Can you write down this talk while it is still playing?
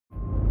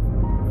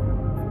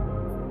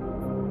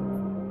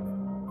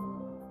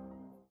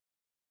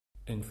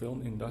In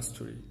film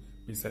industry,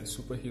 besides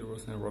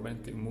superheroes and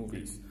romantic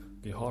movies,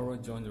 the horror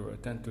genre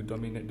tend to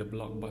dominate the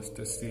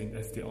blockbuster scene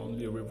as they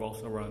only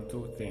revolve around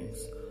two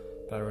things: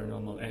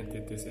 paranormal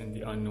entities and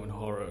the unknown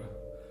horror.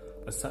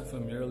 Aside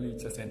from merely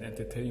just an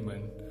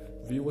entertainment,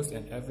 viewers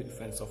and avid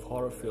fans of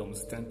horror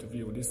films tend to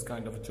view this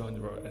kind of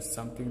genre as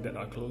something that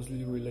are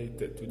closely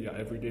related to their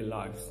everyday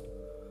lives.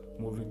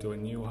 Moving to a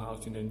new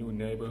house in a new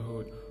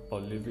neighborhood or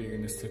living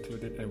in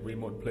secluded and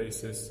remote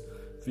places,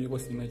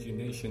 viewers'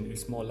 imagination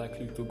is more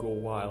likely to go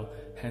wild,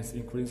 hence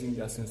increasing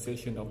their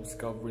sensation of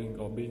discovering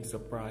or being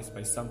surprised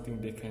by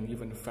something they can't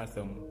even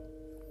fathom.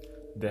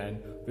 Then,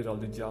 with all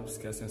the jump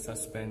scares and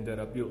suspense that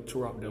are built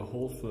throughout the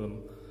whole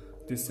film,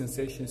 this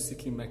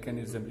sensation-seeking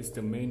mechanism is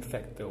the main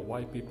factor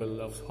why people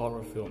love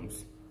horror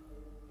films.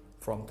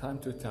 From time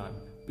to time,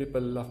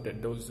 people love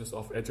that doses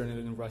of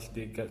adrenaline rush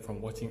they get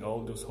from watching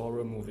all those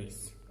horror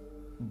movies.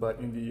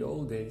 But in the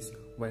old days,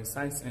 when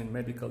science and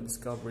medical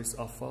discoveries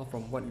are far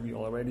from what we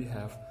already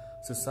have,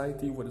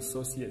 society would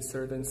associate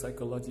certain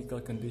psychological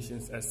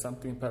conditions as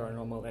something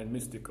paranormal and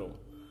mystical.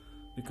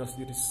 Because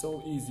it is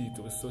so easy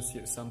to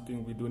associate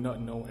something we do not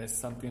know as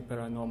something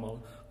paranormal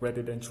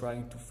rather than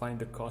trying to find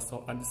the cause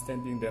or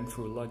understanding them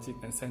through logic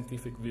and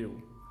scientific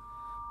view.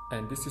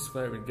 And this is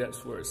where it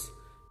gets worse.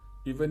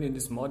 Even in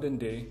this modern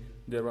day,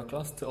 there are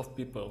clusters of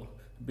people,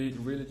 be it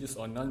religious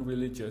or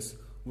non-religious,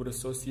 would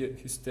associate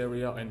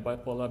hysteria and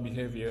bipolar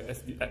behavior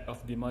as the act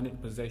of demonic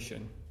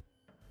possession.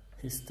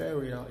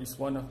 Hysteria is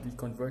one of the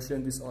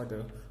conversion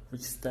disorders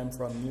which stem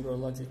from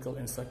neurological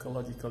and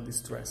psychological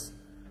distress.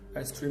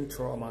 Extreme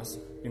traumas,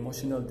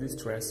 emotional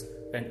distress,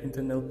 and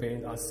internal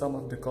pain are some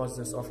of the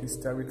causes of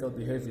hysterical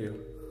behavior.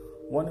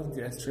 One of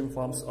the extreme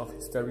forms of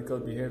hysterical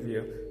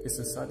behavior is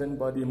a sudden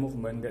body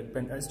movement that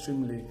bends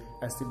extremely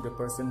as if the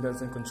person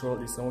doesn't control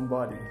his own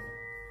body.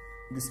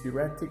 This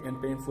erratic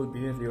and painful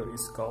behavior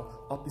is called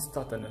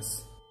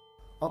opisthotonos.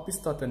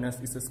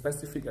 Opisthotonos is a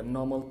specific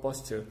abnormal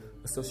posture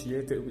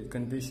associated with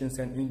conditions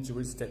and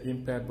injuries that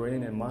impair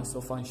brain and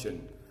muscle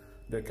function.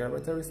 The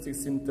characteristic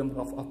symptoms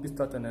of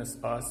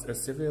opisthotonos are a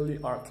severely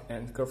arched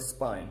and curved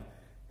spine,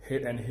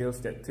 head and heels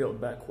that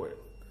tilt backward.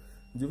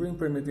 During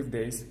primitive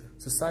days,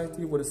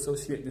 society would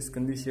associate this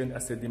condition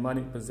as a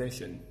demonic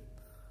possession.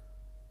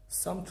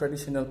 Some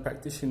traditional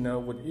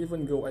practitioners would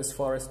even go as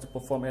far as to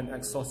perform an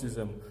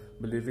exorcism,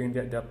 believing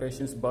that their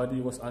patient's body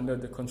was under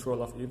the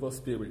control of evil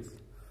spirits.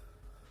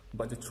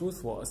 But the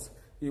truth was,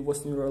 it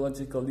was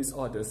neurological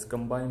disorders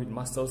combined with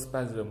muscle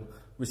spasm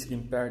which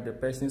impaired the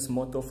patient's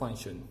motor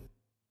function.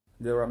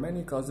 There are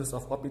many causes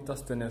of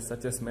opisthotonos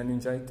such as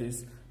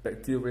meningitis,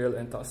 bacterial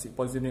and toxic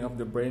poisoning of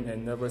the brain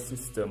and nervous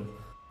system,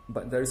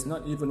 but there is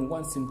not even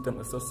one symptom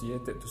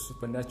associated to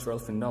supernatural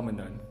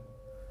phenomenon.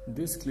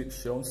 This clip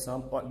shows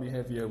some odd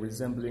behavior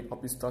resembling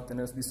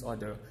opisthotonos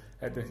disorder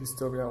at the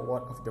Hysteria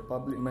ward of the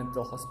Public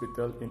Mental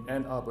Hospital in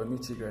Ann Arbor,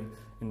 Michigan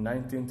in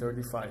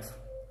 1935.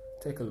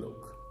 Take a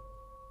look.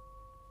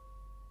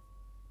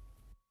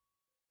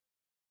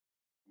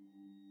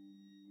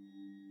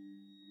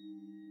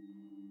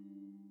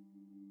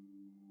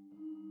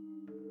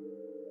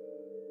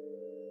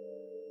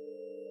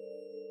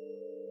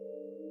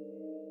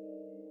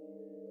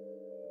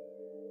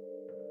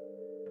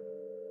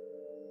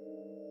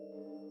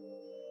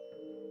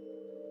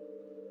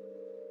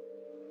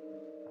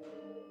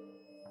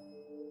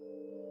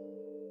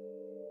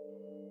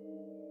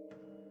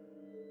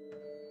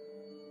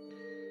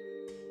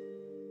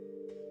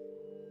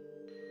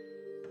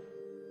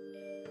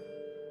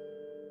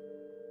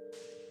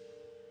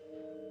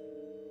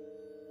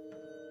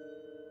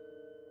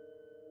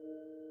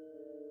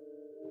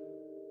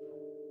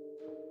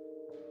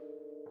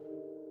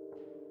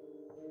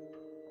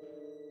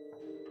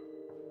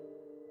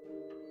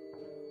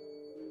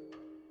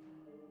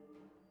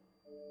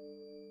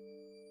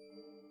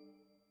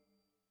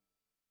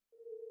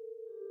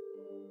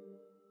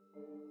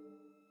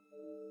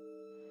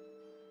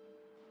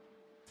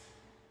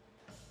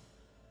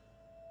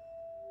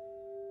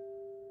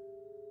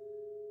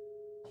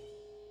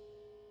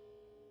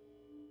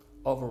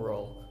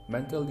 Overall,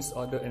 mental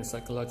disorder and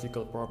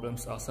psychological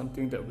problems are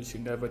something that we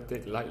should never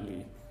take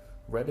lightly.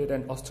 Rather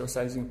than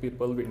ostracizing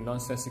people with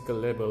nonsensical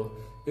label,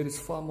 it is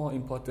far more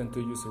important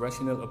to use a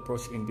rational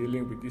approach in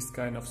dealing with this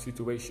kind of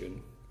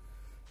situation.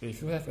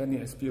 If you have any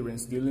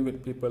experience dealing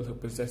with people who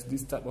possess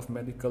this type of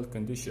medical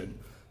condition,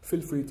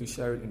 feel free to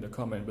share it in the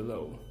comment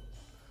below.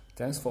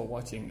 Thanks for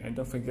watching, and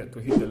don't forget to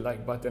hit the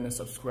like button and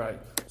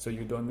subscribe so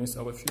you don't miss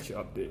our future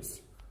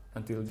updates.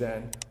 Until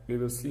then, we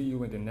will see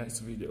you in the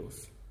next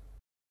videos.